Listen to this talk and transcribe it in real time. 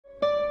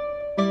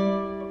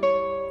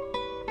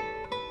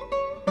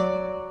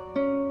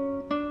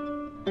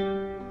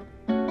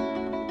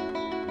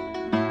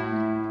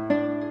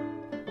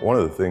One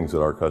of the things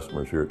that our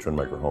customers here at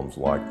Trendmaker Homes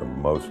like the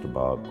most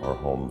about our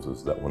homes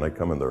is that when they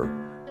come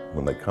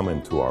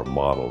into our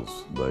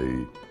models,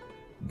 they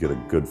get a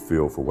good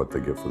feel for what they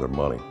get for their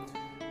money.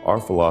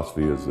 Our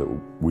philosophy is that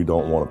we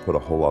don't want to put a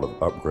whole lot of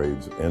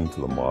upgrades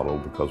into the model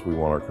because we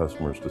want our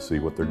customers to see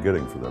what they're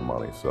getting for their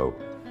money. So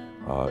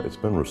it's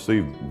been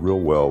received real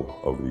well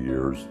over the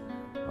years.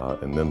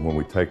 And then when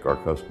we take our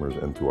customers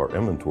into our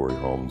inventory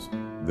homes,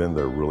 then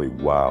they're really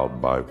wowed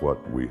by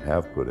what we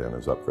have put in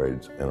as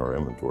upgrades in our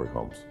inventory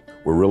homes.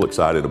 We're real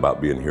excited about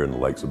being here in the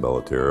lakes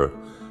of Terra.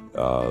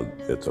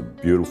 It's a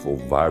beautiful,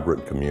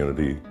 vibrant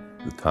community.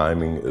 The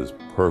timing is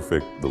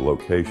perfect. The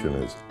location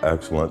is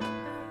excellent.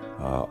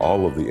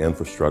 All of the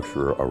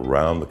infrastructure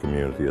around the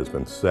community has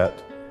been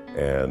set,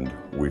 and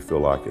we feel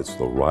like it's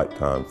the right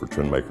time for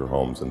Trendmaker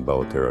Homes and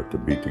Terra to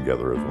be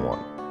together as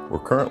one. We're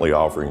currently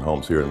offering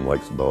homes here in the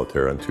lakes of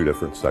Terra in two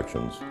different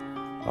sections.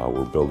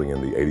 We're building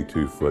in the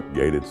 82-foot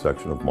gated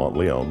section of Mont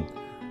Leon.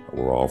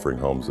 We're offering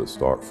homes that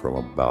start from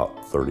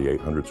about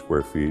 3,800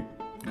 square feet,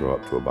 go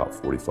up to about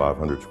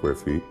 4,500 square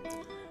feet.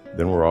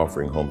 Then we're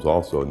offering homes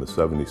also in the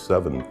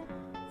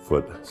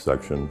 77-foot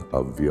section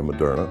of Via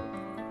Moderna,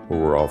 where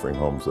we're offering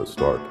homes that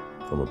start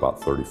from about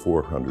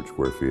 3,400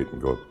 square feet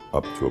and go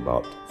up to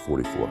about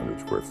 4,400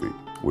 square feet.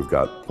 We've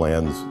got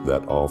plans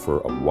that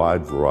offer a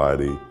wide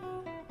variety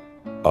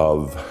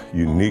of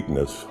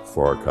uniqueness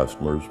for our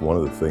customers. One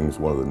of the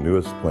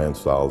newest plan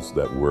styles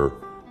that we're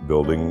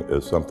building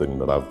is something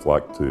that I've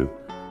liked to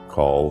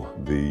call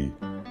the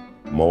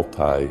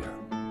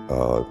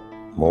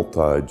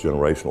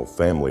multi-generational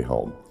family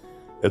home.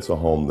 It's a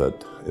home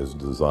that is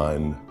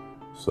designed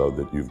so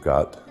that you've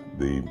got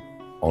the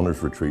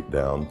owner's retreat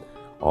down,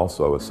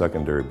 also a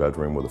secondary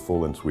bedroom with a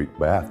full en-suite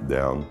bath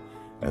down,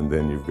 and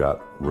then you've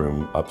got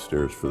room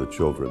upstairs for the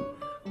children.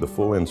 The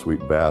full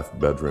en-suite bath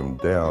bedroom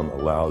down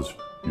allows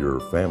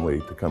your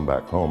family to come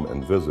back home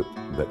and visit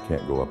that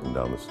can't go up and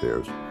down the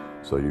stairs.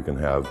 So you can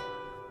have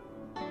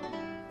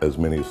as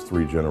many as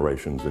 3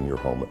 generations in your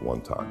home at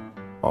one time.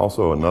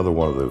 Also, another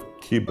one of the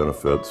key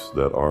benefits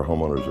that our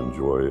homeowners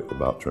enjoy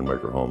about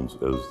Trendmaker Homes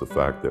is the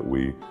fact that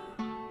we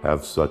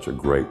have such a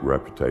great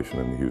reputation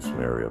in the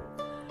Houston area.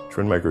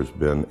 Trendmaker's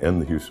been in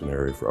the Houston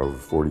area for over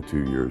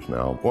 42 years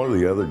now. One of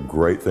the other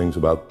great things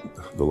about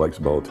the lakes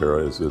of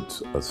Terra is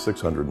it's a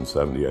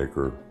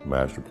 670-acre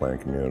master plan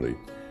community.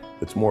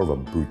 It's more of a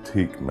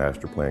boutique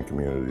master plan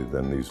community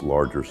than these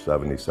larger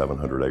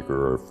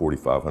 7,700-acre or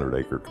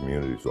 4,500-acre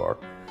communities are.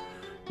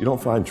 You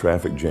don't find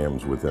traffic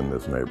jams within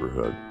this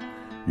neighborhood.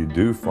 You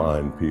do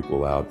find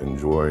people out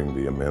enjoying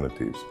the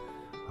amenities.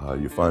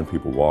 You find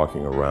people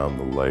walking around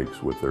the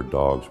lakes with their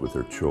dogs, with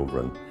their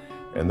children.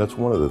 And that's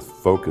one of the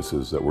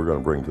focuses that we're going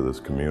to bring to this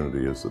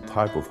community is the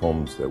type of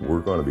homes that we're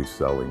going to be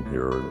selling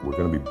here, and we're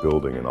going to be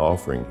building and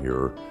offering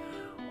here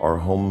are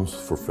homes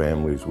for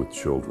families with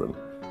children,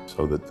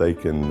 so that they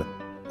can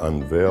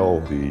unveil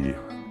the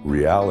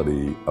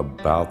reality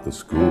about the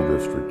school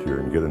district here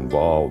and get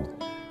involved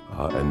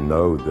and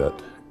know that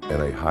in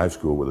a high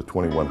school with a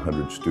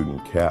 2,100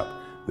 student cap,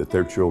 that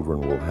their children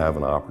will have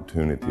an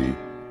opportunity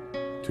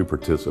to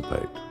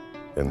participate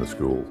in the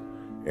school,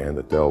 and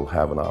that they'll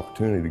have an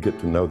opportunity to get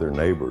to know their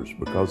neighbors,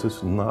 because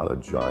it's not a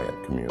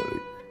giant community.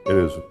 It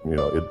is,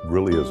 it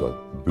really is a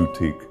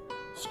boutique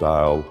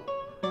style,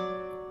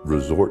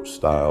 resort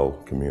style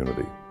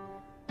community,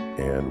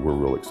 and we're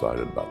real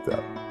excited about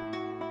that.